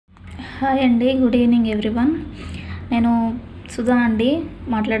Hi అండి, good evening everyone. నేను సుధా అండి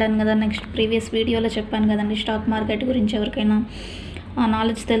మాట్లాడాను కదా. నెక్స్ట్ ప్రీవియస్ వీడియోలో చెప్పాను కదండి, స్టాక్ మార్కెట్ గురించి ఎవరికైనా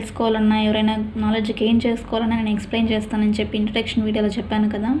నాలెడ్జ్ తెలుసుకోవాలన్నా, ఎవరైనా నాలెడ్జ్ గెయిన్ చేసుకోవాలన్నా నేను ఎక్స్ప్లెయిన్ చేస్తానని చెప్పి ఇంట్రడక్షన్ వీడియోలో చెప్పాను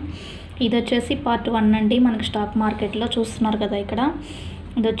కదా. ఇది వచ్చేసి పార్ట్ 1 అండి. మనకి స్టాక్ మార్కెట్లో చూస్తున్నారు కదా, ఇక్కడ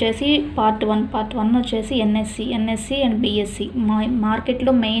ఇది వచ్చేసి పార్ట్ 1 వచ్చేసి ఎన్ఎస్సి అండ్ బిఎస్సి.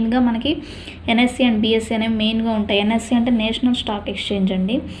 మార్కెట్లో మెయిన్గా మనకి ఎన్ఎస్సి అండ్ బిఎస్సి అనేవి మెయిన్గా ఉంటాయి. ఎన్ఎస్సి అంటే నేషనల్ స్టాక్ ఎక్స్చేంజ్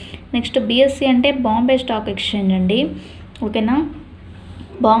అండి. నెక్స్ట్ బిఎస్సి అంటే బాంబే స్టాక్ ఎక్స్చేంజ్ అండి. ఓకేనా.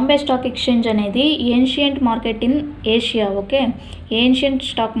 బాంబే స్టాక్ ఎక్స్చేంజ్ అనేది ancient market in Asia. Okay, ancient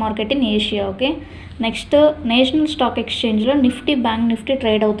stock market in Asia. Okay. Next national stock ఎక్స్చేంజ్లో Nifty, bank Nifty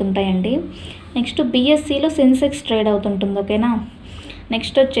trade అవుతుంటాయండి. Next బిఎస్సిలో Sensex trade అవుతుంటుంది. ఓకేనా.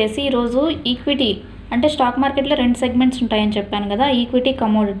 నెక్స్ట్ వచ్చేసి ఈరోజు ఈక్విటీ అంటే స్టాక్ మార్కెట్లో 2 సెగ్మెంట్స్ ఉంటాయని చెప్పాను కదా, ఈక్విటీ,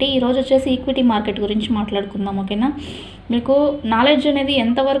 కమోడిటీ. ఈరోజు వచ్చేసి ఈక్విటీ మార్కెట్ గురించి మాట్లాడుకుందాం. ఓకేనా. మీకు నాలెడ్జ్ అనేది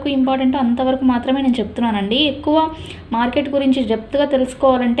ఎంతవరకు ఇంపార్టెంటో అంతవరకు మాత్రమే నేను చెప్తున్నానండి. ఎక్కువ మార్కెట్ గురించి డెప్త్గా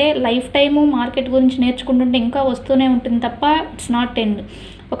తెలుసుకోవాలంటే లైఫ్ టైము మార్కెట్ గురించి నేర్చుకుంటుంటే ఇంకా వస్తూనే ఉంటుంది తప్ప ఇట్స్ నాట్ ఎండ్.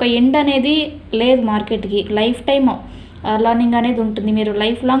 ఒక ఎండ్ అనేది లేదు మార్కెట్కి. లైఫ్ టైమ్ లర్నింగ్ అనేది ఉంటుంది. మీరు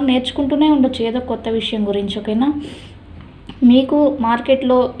లైఫ్ లాంగ్ నేర్చుకుంటూనే ఉండొచ్చు ఏదో కొత్త విషయం గురించి. ఓకేనా. మీకు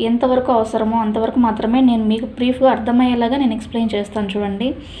మార్కెట్లో ఎంతవరకు అవసరమో అంతవరకు మాత్రమే నేను మీకు బ్రీఫ్గా అర్థమయ్యేలాగా నేను ఎక్స్ప్లెయిన్ చేస్తాను. చూడండి,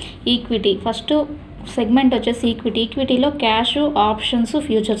 ఈక్విటీ ఫస్ట్ సెగ్మెంట్ వచ్చేసి ఈక్విటీలో క్యాష్, ఆప్షన్స్,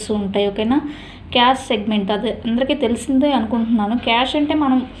 ఫ్యూచర్స్ ఉంటాయి. ఓకేనా. క్యాష్ సెగ్మెంట్ అది అందరికీ తెలిసిందే అనుకుంటున్నాను. క్యాష్ అంటే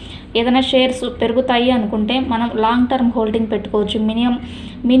మనం ఏదైనా షేర్స్ పెరుగుతాయి అనుకుంటే మనం లాంగ్ టర్మ్ హోల్డింగ్ పెట్టుకోవచ్చు.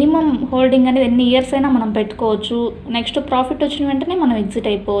 మినిమం హోల్డింగ్ అనేది ఎన్ని ఇయర్స్ అయినా మనం పెట్టుకోవచ్చు. నెక్స్ట్ ప్రాఫిట్ వచ్చిన వెంటనే మనం ఎగ్జిట్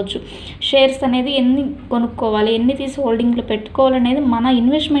అయిపోవచ్చు. షేర్స్ అనేది ఎన్ని కొనుక్కోవాలి, ఎన్ని తీసి హోల్డింగ్లో పెట్టుకోవాలనేది మన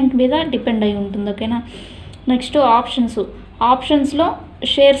ఇన్వెస్ట్మెంట్ మీద డిపెండ్ అయి ఉంటుంది. ఓకేనా. నెక్స్ట్ ఆప్షన్స్లో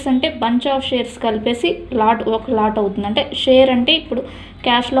షేర్స్ అంటే బంచ్ ఆఫ్ షేర్స్ కలిపేసి ఒక లాట్ అవుతుంది. అంటే షేర్ అంటే ఇప్పుడు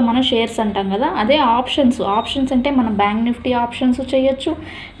క్యాష్లో మనం షేర్స్ అంటాం కదా, అదే ఆప్షన్స్ అంటే మనం బ్యాంక్ నిఫ్టీ ఆప్షన్స్ చేయొచ్చు,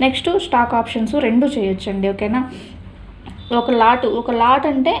 నెక్స్ట్ స్టాక్ ఆప్షన్స్ 2 చేయొచ్చు అండి. ఓకేనా. ఒక లాట్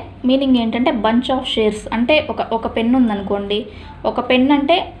అంటే మీనింగ్ ఏంటంటే బంచ్ ఆఫ్ షేర్స్. అంటే ఒక పెన్ ఉందనుకోండి, ఒక పెన్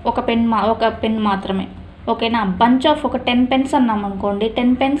అంటే ఒక పెన్ మాత్రమే. ఓకేనా. బంచ్ ఆఫ్ ఒక 10 పెన్స్ అన్నాం అనుకోండి,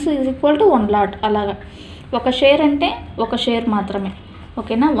 10 pens is equal to 1 lot. అలాగా ఒక షేర్ అంటే ఒక షేర్ మాత్రమే.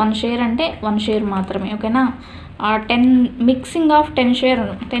 ఓకేనా. 1 షేర్ అంటే 1 షేర్ మాత్రమే. ఓకేనా. 10 మిక్సింగ్ ఆఫ్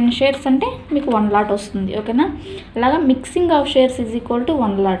 10 షేర్స్ అంటే మీకు 1 లాట్ వస్తుంది. ఓకేనా. అలాగా mixing of shares is equal to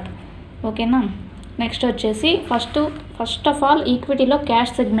 1 lot. ఓకేనా. నెక్స్ట్ వచ్చేసి first of all ఈక్విటీలో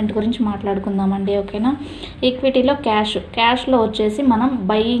cash segment గురించి మాట్లాడుకుందామండి. ఓకేనా. ఈక్విటీలో క్యాష్లో వచ్చేసి మనం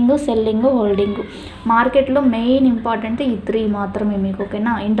బయింగ్, సెల్లింగ్, హోల్డింగ్. మార్కెట్లో మెయిన్ ఇంపార్టెంట్ ఈ 3 మాత్రమే మీకు.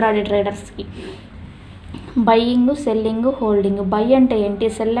 ఓకేనా. Intraday ట్రేడర్స్కి buying, selling, holding. By అంటే ఏంటి,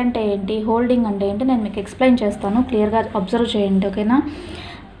 సెల్ అంటే ఏంటి, హోల్డింగ్ అంటే ఏంటి నేను మీకు ఎక్స్ప్లెయిన్ చేస్తాను. క్లియర్గా అబ్జర్వ్ చేయండి. ఓకేనా.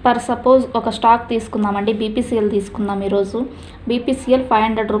 సపోజ్ ఒక స్టాక్ తీసుకుందామండి, బీపీసీఎల్ తీసుకుందాం. ఈరోజు బీపీసీఎల్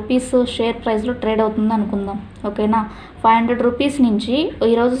 500 రూపీస్ షేర్ ప్రైస్లో ట్రేడ్ అవుతుంది అనుకుందాం. ఓకేనా. 500 రూపీస్ నుంచి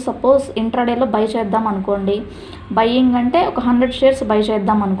ఈరోజు సపోజ్ ఇంట్రాడేలో బై చేద్దాం అనుకోండి. బయ్యింగ్ అంటే ఒక 100 షేర్స్ బై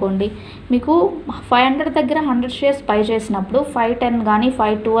చేద్దాం అనుకోండి. మీకు 500 దగ్గర 100 షేర్స్ బై చేసినప్పుడు 510 కానీ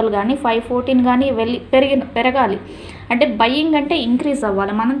 512 కానీ 514 కానీ పెరగాలి. అంటే బయ్యింగ్ అంటే ఇంక్రీజ్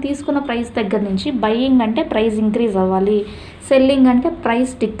అవ్వాలి. మనం తీసుకున్న ప్రైస్ దగ్గర నుంచి బయ్యింగ్ అంటే ప్రైస్ ఇంక్రీజ్ అవ్వాలి, సెల్లింగ్ అంటే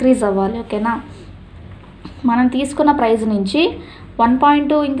ప్రైస్ డిక్రీజ్ అవ్వాలి. ఓకేనా. మనం తీసుకున్న ప్రైస్ నుంచి 1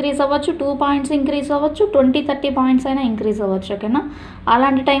 పాయింట్ ఇంక్రీజ్ అవ్వచ్చు, 2 పాయింట్స్ ఇంక్రీజ్ అవ్వచ్చు, 20-30 పాయింట్స్ అయినా ఇంక్రీజ్ అవ్వచ్చు. ఓకేనా.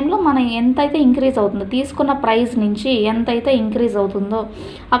 అలాంటి టైంలో మనం ఎంతైతే ఇంక్రీజ్ అవుతుందో, తీసుకున్న ప్రైస్ నుంచి ఎంతైతే ఇంక్రీజ్ అవుతుందో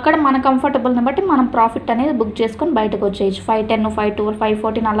అక్కడ మన కంఫర్టబుల్ని బట్టి మనం ప్రాఫిట్ అనేది బుక్ చేసుకొని బయటకు వచ్చేయచ్చు. 510, 512,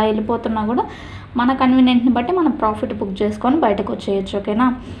 514 అలా వెళ్ళిపోతున్నా కూడా మన కన్వీనియంట్ని బట్టి మనం ప్రాఫిట్ బుక్ చేసుకొని బయటకు వచ్చేయచ్చు. ఓకేనా.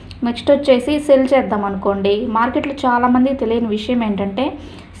 నెక్స్ట్ వచ్చేసి సెల్ చేద్దాం అనుకోండి. మార్కెట్లో చాలామంది తెలియని విషయం ఏంటంటే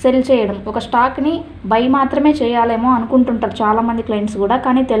సెల్ చేయడం. ఒక స్టాక్ని బై మాత్రమే చేయాలేమో అనుకుంటుంటారు చాలామంది క్లయింట్స్ కూడా,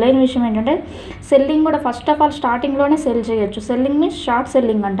 కానీ తెలియని విషయం ఏంటంటే సెల్లింగ్ కూడా ఫస్ట్ ఆఫ్ ఆల్ స్టార్టింగ్లోనే సెల్ చేయొచ్చు. సెల్లింగ్ మీన్స్ షార్ట్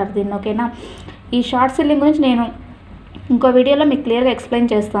సెల్లింగ్ అంటారు దీన్ని. ఓకేనా. ఈ షార్ట్ సెల్లింగ్ గురించి నేను ఇంకో వీడియోలో మీకు క్లియర్గా ఎక్స్ప్లెయిన్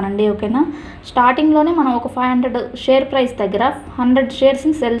చేస్తానండి. ఓకేనా. స్టార్టింగ్లోనే మనం ఒక 500 షేర్ ప్రైస్ దగ్గర 100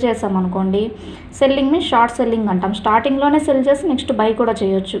 షేర్స్ని సెల్ చేసామనుకోండి, సెల్లింగ్ మీన్స్ షార్ట్ సెల్లింగ్ అంటాం. స్టార్టింగ్లోనే సెల్ చేసి నెక్స్ట్ బై కూడా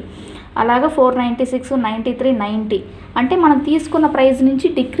చేయొచ్చు. అలాగా 496, 93, 90 అంటే మనం తీసుకున్న ప్రైస్ నుంచి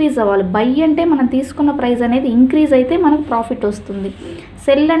డిక్రీజ్ అవ్వాలి. బై అంటే మనం తీసుకున్న ప్రైస్ అనేది ఇంక్రీజ్ అయితే మనకు ప్రాఫిట్ వస్తుంది.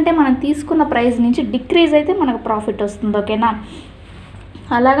 సెల్ అంటే మనం తీసుకున్న ప్రైస్ నుంచి డిక్రీజ్ అయితే మనకు ప్రాఫిట్ వస్తుంది. ఓకేనా.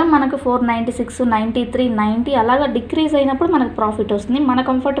 అలాగా మనకు 496, 93, 90 అలాగా డిక్రీజ్ అయినప్పుడు మనకు ప్రాఫిట్ వస్తుంది. మన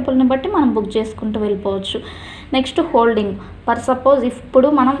కంఫర్టబుల్ని బట్టి మనం బుక్ చేసుకుంటూ వెళ్ళిపోవచ్చు. Next holding. ఫర్ సపోజ్ ఇప్పుడు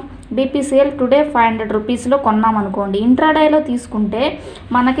మనం బీపీసీఎల్ టుడే 500 రూపీస్లో కొన్నామనుకోండి, ఇంట్రాడేలో తీసుకుంటే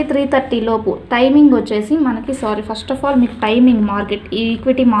మనకి 3:30 లోపు టైమింగ్ వచ్చేసి మనకి ఫస్ట్ ఆఫ్ ఆల్ మీకు timing market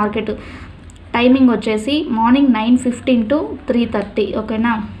equity market timing వచ్చేసి మార్నింగ్ 9:15 to 3:30.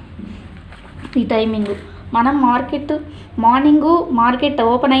 ఓకేనా, ఈ టైమింగ్ మనం మార్కెట్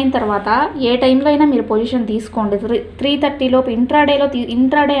ఓపెన్ అయిన తర్వాత ఏ టైంలో అయినా మీరు పొజిషన్ తీసుకోండి. 3:30 లోపు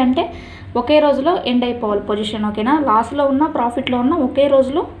ఇంట్రాడే అంటే ఒకే రోజులో ఎండ్ అయిపోవాలి పొజిషన్. ఓకేనా, లాస్లో ఉన్న ప్రాఫిట్లో ఉన్న ఒకే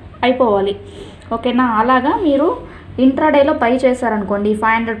రోజులో అయిపోవాలి. ఓకేనా, అలాగా మీరు ఇంట్రాడేలో బై చేశారనుకోండి,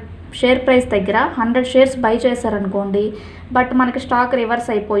 500 షేర్ ప్రైస్ దగ్గర 100 షేర్స్ బై చేశారనుకోండి, బట్ మనకి స్టాక్ రివర్స్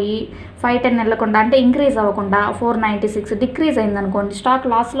అయిపోయి 5-10 వెళ్ళకుండా అంటే ఇంక్రీజ్ అవ్వకుండా 496 డిక్రీజ్ అయిందనుకోండి, స్టాక్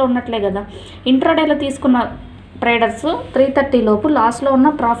లాస్లో ఉన్నట్లే కదా. ఇంట్రాడేలో తీసుకున్న ట్రేడర్స్ 3:30 లోపు లాస్లో ఉన్న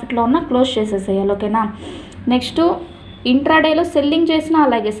ప్రాఫిట్లో ఉన్న క్లోజ్ చేసేసేయాలి. ఓకేనా, నెక్స్ట్ ఇంట్రాడేలో సెల్లింగ్ చేసినా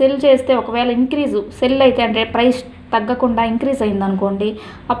అలాగే, సెల్ చేస్తే ఒకవేళ సెల్ అయితే అంటే ప్రైస్ తగ్గకుండా ఇంక్రీజ్ అయిందనుకోండి,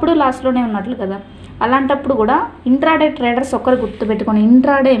 అప్పుడు లాస్లోనే ఉన్నట్లు కదా. అలాంటప్పుడు కూడా ఇంట్రాడే ట్రేడర్స్ ఒక్కరు గుర్తుపెట్టుకొని,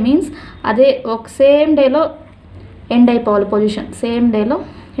 ఇంట్రాడే మీన్స్ అదే ఒక సేమ్ డేలో ఎండ్ అయిపోవాలి పొజిషన్, సేమ్ డేలో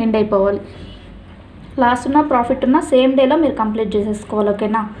ఎండ్ అయిపోవాలి. లాస్ ఉన్న ప్రాఫిట్ ఉన్న సేమ్ డేలో మీరు కంప్లీట్ చేసేసుకోవాలి.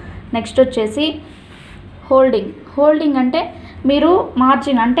 ఓకేనా, నెక్స్ట్ వచ్చేసి హోల్డింగ్ అంటే మీరు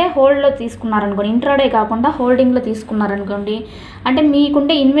మార్జిన్ అంటే హోల్డ్లో తీసుకున్నారనుకోండి, ఇంట్రాడే కాకుండా హోల్డింగ్లో తీసుకున్నారనుకోండి, అంటే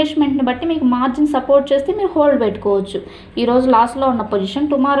మీకుండే ఇన్వెస్ట్మెంట్ని బట్టి మీకు మార్జిన్ సపోర్ట్ చేస్తే మీరు హోల్డ్ పెట్టుకోవచ్చు. ఈరోజు లాస్లో ఉన్న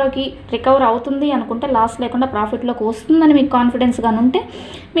పొజిషన్ టుమారోకి రికవర్ అవుతుంది అనుకుంటే, లాస్ లేకుండా ప్రాఫిట్లోకి వస్తుందని మీకు కాన్ఫిడెన్స్గా ఉంటే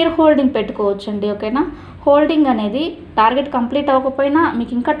మీరు హోల్డింగ్ పెట్టుకోవచ్చు అండి. ఓకేనా, హోల్డింగ్ అనేది టార్గెట్ కంప్లీట్ అవ్వకపోయినా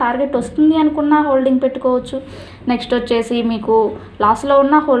మీకు ఇంకా టార్గెట్ వస్తుంది అనుకున్నా హోల్డింగ్ పెట్టుకోవచ్చు. నెక్స్ట్ వచ్చేసి మీకు లాస్లో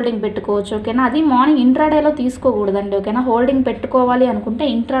ఉన్న హోల్డింగ్ పెట్టుకోవచ్చు. ఓకేనా, అది మార్నింగ్ ఇంట్రాడేలో తీసుకోకూడదండి. ఓకేనా, హోల్డింగ్ పెట్టుకోవాలి అనుకుంటే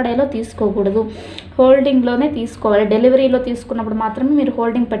ఇంట్రాడేలో తీసుకోకూడదు, హోల్డింగ్లోనే తీసుకోవాలి. డెలివరీలో తీసుకున్నప్పుడు మాత్రమే మీరు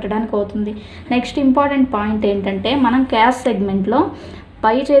హోల్డింగ్ పెట్టడానికి అవుతుంది. నెక్స్ట్ ఇంపార్టెంట్ పాయింట్ ఏంటంటే, మనం క్యాష్ సెగ్మెంట్లో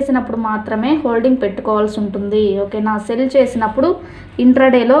బై చేసినప్పుడు మాత్రమే హోల్డింగ్ పెట్టుకోవాల్సి ఉంటుంది. ఓకేనా, సెల్ చేసినప్పుడు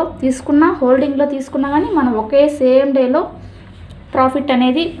ఇంట్రాడేలో తీసుకున్నా హోల్డింగ్లో తీసుకున్నా కానీ మనం ఒకే సేమ్ డేలో ప్రాఫిట్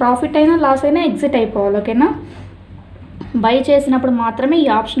అయినా లాస్ అయినా ఎగ్జిట్ అయిపోవాలి. ఓకేనా, బై చేసినప్పుడు మాత్రమే ఈ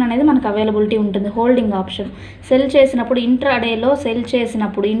ఆప్షన్ అనేది మనకు అవైలబిలిటీ ఉంటుంది, హోల్డింగ్ ఆప్షన్. సెల్ చేసినప్పుడు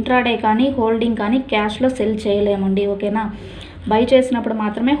ఇంట్రాడే కానీ హోల్డింగ్ కానీ క్యాష్లో సెల్ చేయలేమండి. ఓకేనా, బై చేసినప్పుడు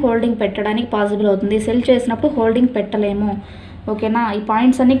మాత్రమే హోల్డింగ్ పెట్టడానికి పాసిబుల్ అవుతుంది, సెల్ చేసినప్పుడు హోల్డింగ్ పెట్టలేము. ఓకేనా, ఈ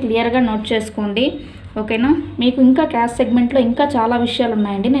పాయింట్స్ అన్నీ క్లియర్గా నోట్ చేసుకోండి. ఓకేనా, మీకు ఇంకా క్యాష్ సెగ్మెంట్లో ఇంకా చాలా విషయాలు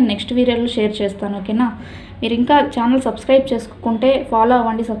ఉన్నాయండి, నేను నెక్స్ట్ వీడియోలో షేర్ చేస్తాను. ఓకేనా, మీరు ఇంకా ఛానల్ సబ్స్క్రైబ్ చేసుకుంటే ఫాలో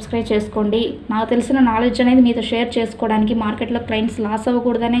అవ్వండి, సబ్స్క్రైబ్ చేసుకోండి. నాకు తెలిసిన నాలెడ్జ్ అనేది మీతో షేర్ చేసుకోవడానికి, మార్కెట్లో క్లయింట్స్ లాస్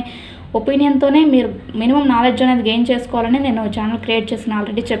అవ్వకూడదనే ఒపీనియన్తోనే మీరు మినిమం నాలెడ్జ్ అనేది గెయిన్ చేసుకోవాలని నేను ఛానల్ క్రియేట్ చేసిన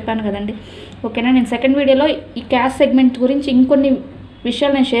ఆల్రెడీ చెప్పాను కదండి. ఓకేనా, నేను సెకండ్ వీడియోలో ఈ క్యాష్ సెగ్మెంట్ గురించి ఇంకొన్ని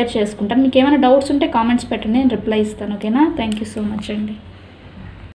విషయాలు నేను షేర్ చేసుకుంటాను. మీకు ఏమైనా డౌట్స్ ఉంటే కామెంట్స్ పెట్టండి, నేను రిప్లై ఇస్తాను. ఓకేనా, థ్యాంక్ యూ సో మచ్ అండి.